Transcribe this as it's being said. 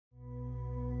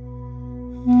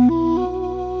Welcome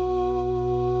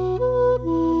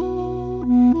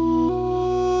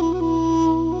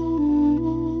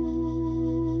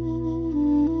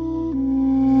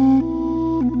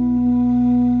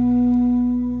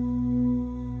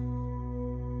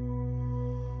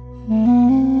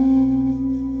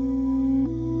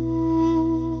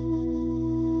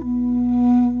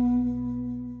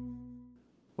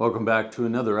back to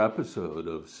another episode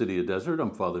of City of Desert.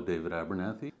 I'm Father David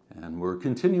Abernathy, and we're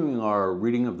continuing our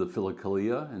reading of the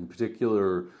Philokalia, in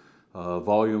particular a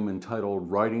volume entitled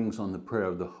Writings on the Prayer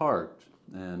of the Heart.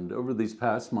 And over these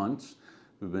past months,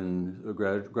 we've been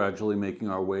gradually making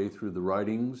our way through the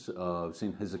writings of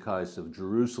St. Hesychius of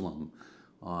Jerusalem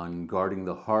on guarding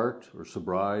the heart or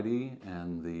sobriety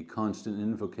and the constant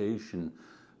invocation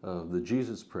of the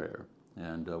Jesus prayer.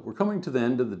 And we're coming to the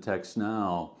end of the text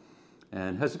now.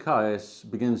 And Hesychius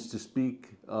begins to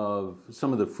speak of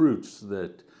some of the fruits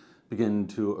that begin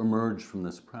to emerge from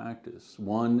this practice.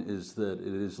 One is that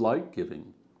it is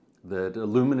light-giving, that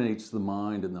illuminates the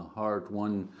mind and the heart.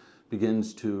 One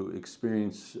begins to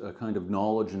experience a kind of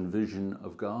knowledge and vision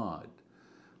of God.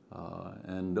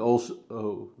 And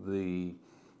also the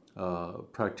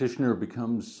practitioner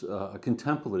becomes a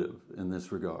contemplative in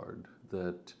this regard,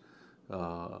 that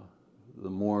the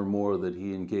more and more that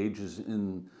he engages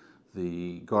in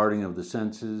the guarding of the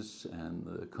senses and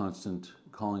the constant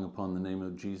calling upon the name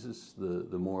of Jesus,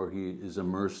 the more he is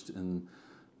immersed in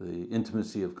the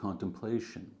intimacy of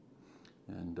contemplation.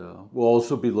 And we'll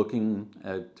also be looking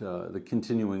at the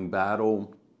continuing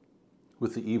battle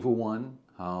with the evil one,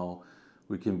 how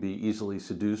we can be easily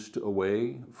seduced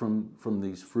away from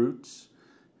these fruits.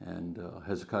 And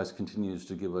Hesychius continues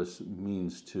to give us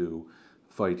means to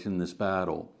fight in this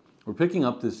battle. We're picking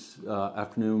up this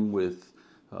afternoon with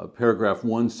paragraph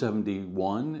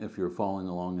 171, if you're following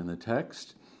along in the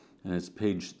text, and it's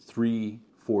page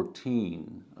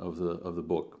 314 of the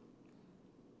book.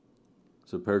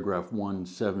 So paragraph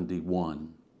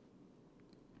 171.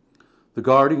 The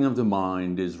guarding of the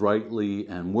mind is rightly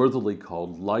and worthily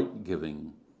called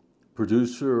light-giving,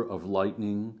 producer of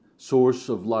lightning, source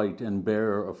of light and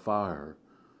bearer of fire,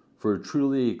 for it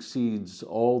truly exceeds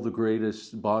all the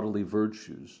greatest bodily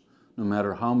virtues, no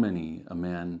matter how many a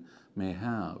man may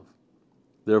have.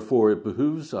 Therefore, it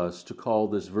behooves us to call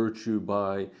this virtue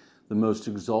by the most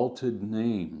exalted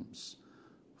names,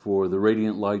 for the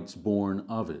radiant lights born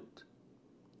of it.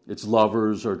 Its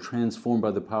lovers are transformed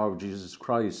by the power of Jesus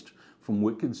Christ from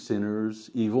wicked sinners,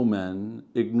 evil men,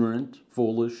 ignorant,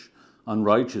 foolish,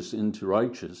 unrighteous into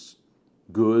righteous,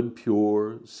 good,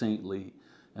 pure, saintly,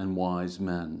 and wise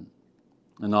men.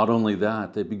 And not only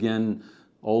that, they begin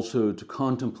also to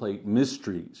contemplate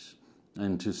mysteries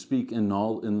and to speak in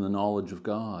the knowledge of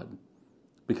God.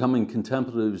 Becoming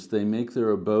contemplatives, they make their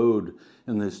abode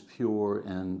in this pure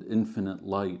and infinite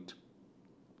light.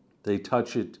 They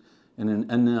touch it in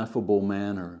an ineffable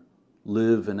manner,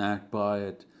 live and act by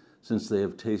it, since they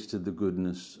have tasted the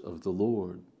goodness of the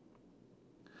Lord.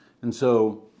 And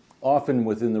so, often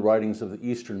within the writings of the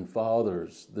Eastern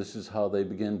Fathers, this is how they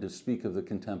begin to speak of the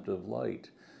contemplative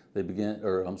light. The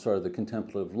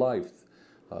contemplative life.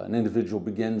 An individual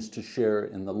begins to share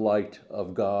in the light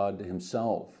of God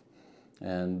himself.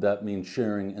 And that means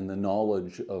sharing in the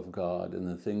knowledge of God and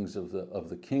the things of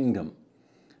the kingdom.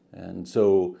 And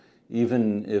so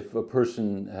even if a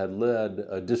person had led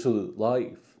a dissolute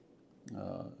life,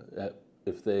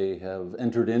 if they have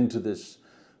entered into this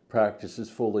practice as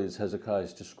fully as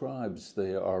Hesychius describes,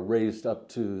 they are raised up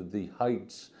to the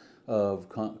heights of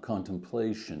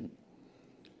contemplation.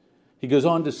 He goes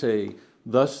on to say,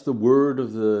 thus the word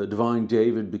of the divine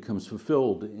David becomes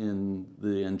fulfilled in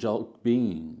the angelic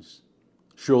beings.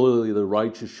 Surely the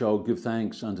righteous shall give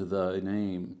thanks unto thy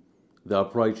name. The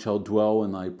upright shall dwell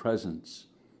in thy presence.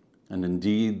 And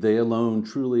indeed they alone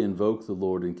truly invoke the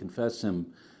Lord and confess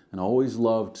him, and always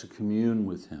love to commune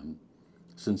with him,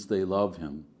 since they love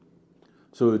him.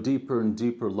 So a deeper and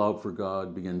deeper love for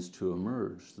God begins to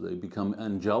emerge. They become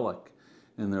angelic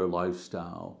in their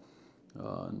lifestyle.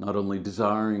 Not only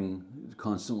desiring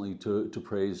constantly to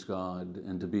praise God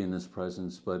and to be in his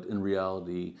presence, but in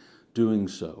reality doing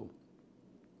so.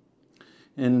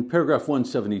 In paragraph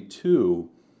 172,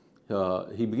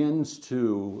 he begins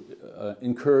to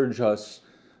encourage us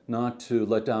not to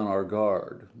let down our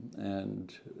guard.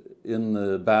 And in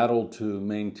the battle to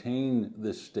maintain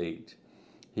this state,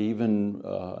 he even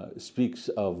speaks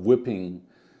of whipping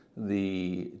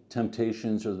the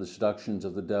temptations or the seductions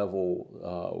of the devil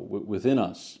within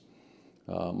us,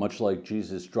 much like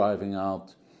Jesus driving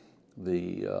out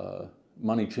the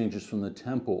money changers from the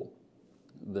temple,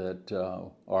 that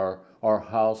our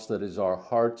house, that is our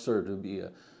hearts, are to be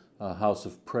a house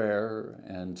of prayer,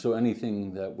 and so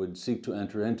anything that would seek to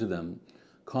enter into them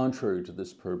contrary to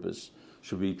this purpose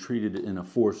should be treated in a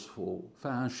forceful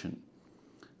fashion.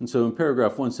 And so in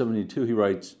paragraph 172 he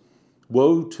writes,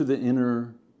 "Woe to the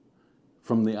inner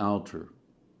from the outer,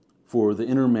 for the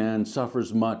inner man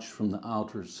suffers much from the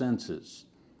outer senses.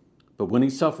 But when he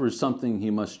suffers something,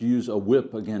 he must use a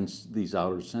whip against these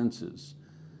outer senses.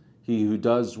 He who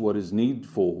does what is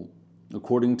needful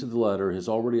according to the letter has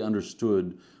already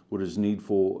understood what is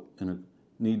needful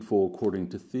according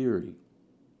to theory."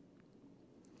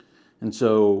 And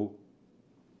so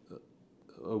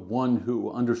one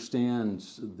who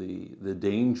understands the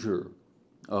danger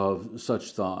of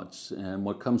such thoughts and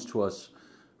what comes to us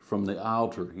from the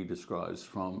outer, he describes,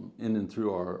 from in and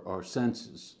through our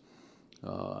senses,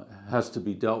 has to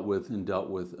be dealt with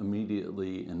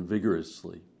immediately and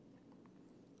vigorously.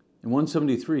 In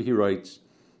 173 he writes,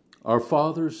 "Our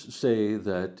fathers say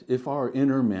that if our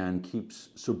inner man keeps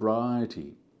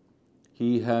sobriety,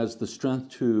 he has the strength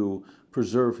to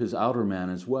preserve his outer man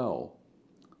as well.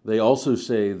 They also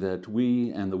say that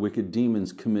we and the wicked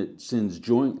demons commit sins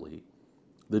jointly.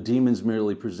 The demons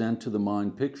merely present to the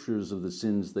mind pictures of the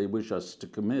sins they wish us to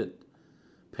commit,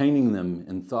 painting them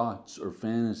in thoughts or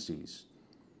fantasies.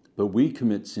 But we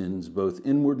commit sins both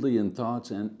inwardly in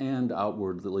thoughts and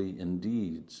outwardly in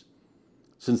deeds.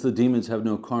 Since the demons have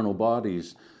no carnal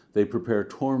bodies, they prepare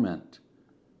torment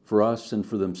for us and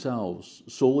for themselves,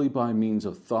 solely by means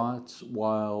of thoughts,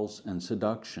 wiles, and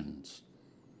seductions.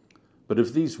 But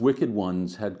if these wicked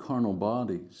ones had carnal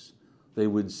bodies, they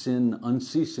would sin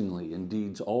unceasingly in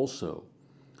deeds also,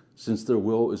 since their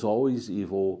will is always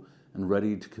evil and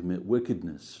ready to commit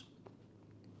wickedness."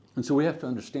 And so we have to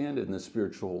understand in the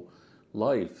spiritual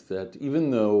life that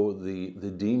even though the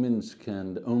demons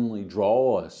can only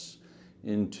draw us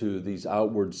into these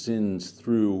outward sins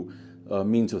through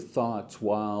means of thoughts,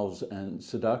 wiles, and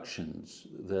seductions,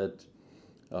 that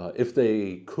if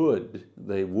they could,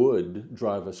 they would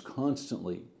drive us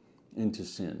constantly into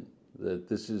sin, that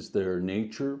this is their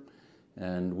nature,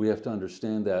 and we have to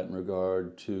understand that in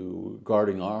regard to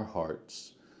guarding our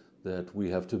hearts, that we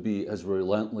have to be as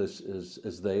relentless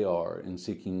as they are in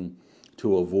seeking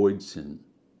to avoid sin.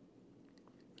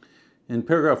 In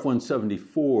paragraph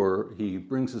 174, he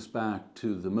brings us back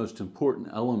to the most important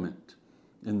element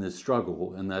in this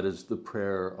struggle, and that is the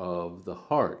prayer of the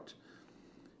heart.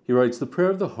 He writes, "The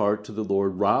prayer of the heart to the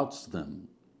Lord routs them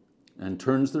and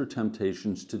turns their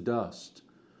temptations to dust.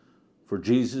 For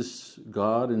Jesus,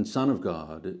 God and Son of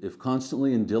God, if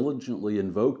constantly and diligently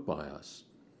invoked by us,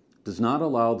 does not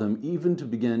allow them even to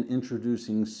begin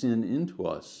introducing sin into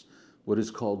us, what is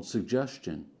called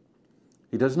suggestion.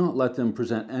 He does not let them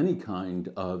present any kind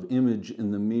of image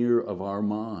in the mirror of our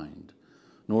mind,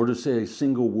 nor to say a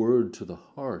single word to the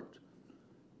heart.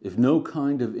 If no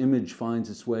kind of image finds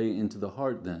its way into the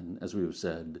heart, then, as we have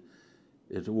said,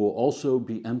 it will also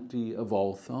be empty of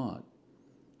all thought.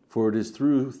 For it is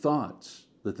through thoughts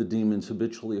that the demons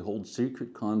habitually hold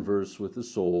secret converse with the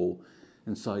soul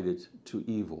and cite it to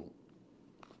evil."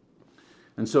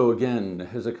 And so again,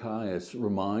 Hesychius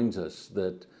reminds us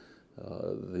that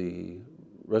the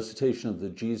recitation of the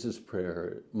Jesus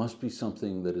prayer must be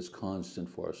something that is constant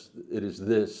for us. It is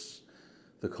this,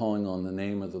 the calling on the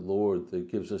name of the Lord, that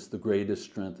gives us the greatest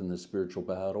strength in the spiritual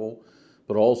battle,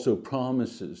 but also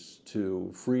promises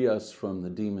to free us from the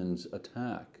demon's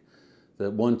attack.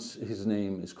 That once his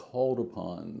name is called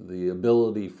upon, the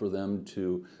ability for them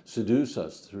to seduce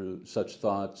us through such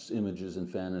thoughts, images, and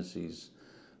fantasies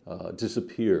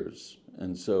disappears.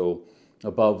 And so,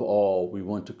 above all, we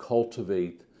want to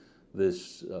cultivate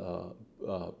this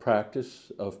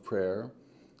practice of prayer,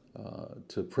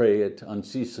 to pray it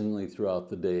unceasingly throughout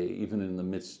the day, even in the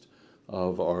midst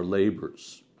of our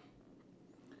labors.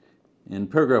 In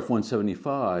paragraph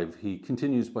 175, he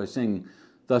continues by saying,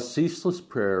 "Thus ceaseless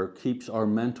prayer keeps our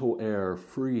mental air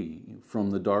free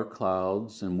from the dark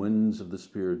clouds and winds of the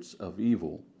spirits of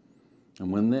evil.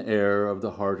 And when the air of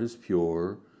the heart is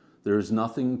pure, there is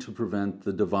nothing to prevent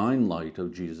the divine light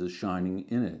of Jesus shining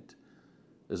in it,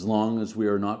 as long as we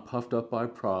are not puffed up by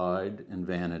pride and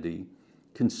vanity,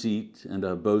 conceit, and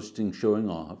a boasting showing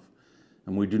off,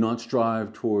 and we do not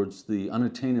strive towards the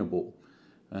unattainable,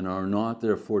 and are not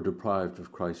therefore deprived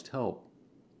of Christ's help.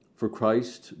 For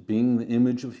Christ, being the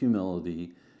image of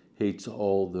humility, hates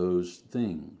all those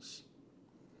things."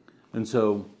 And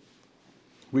so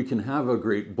we can have a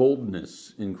great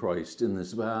boldness in Christ in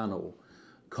this battle,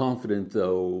 confident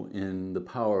though in the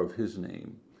power of his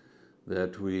name,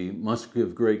 that we must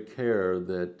give great care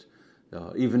that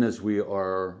even as we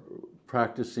are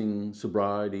practicing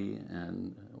sobriety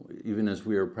and even as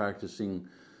we are practicing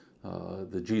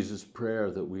the Jesus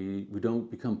prayer, that we don't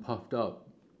become puffed up,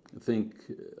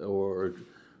 think or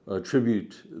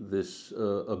attribute this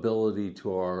ability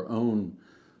to our own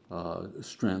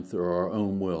strength or our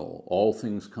own will. All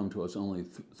things come to us only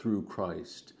through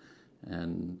Christ.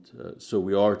 And so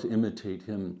we are to imitate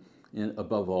him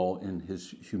above all in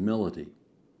his humility.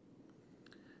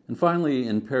 And finally,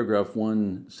 in paragraph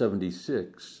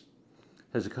 176,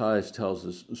 Hesychius tells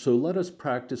us, "So let us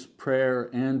practice prayer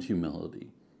and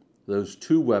humility, those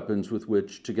two weapons with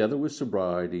which, together with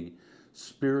sobriety,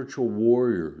 spiritual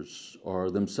warriors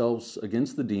are themselves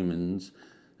against the demons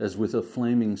as with a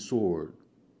flaming sword.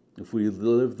 If we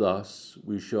live thus,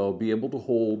 we shall be able to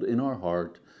hold in our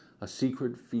heart a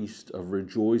secret feast of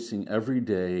rejoicing every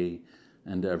day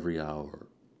and every hour."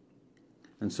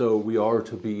 And so we are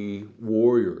to be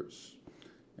warriors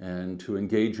and to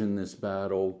engage in this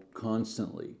battle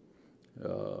constantly,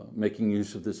 making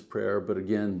use of this prayer, but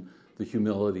again, the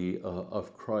humility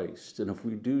of Christ. And if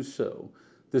we do so,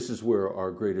 this is where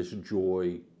our greatest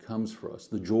joy comes for us.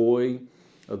 The joy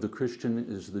of the Christian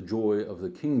is the joy of the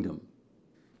kingdom.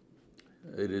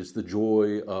 It is the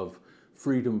joy of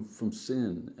freedom from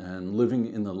sin and living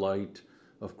in the light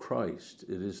of Christ.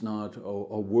 It is not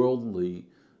a worldly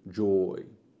joy.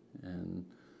 And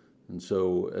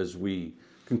so as we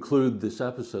conclude this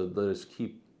episode, let us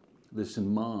keep this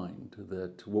in mind,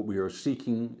 that what we are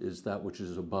seeking is that which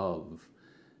is above.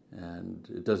 And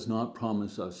it does not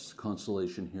promise us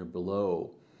consolation here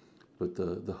below, but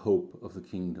the hope of the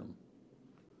kingdom.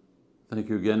 Thank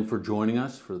you again for joining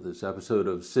us for this episode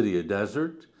of City of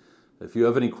Desert. If you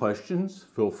have any questions,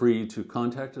 feel free to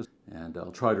contact us, and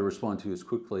I'll try to respond to you as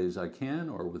quickly as I can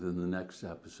or within the next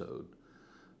episode.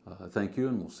 Thank you,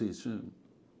 and we'll see you soon.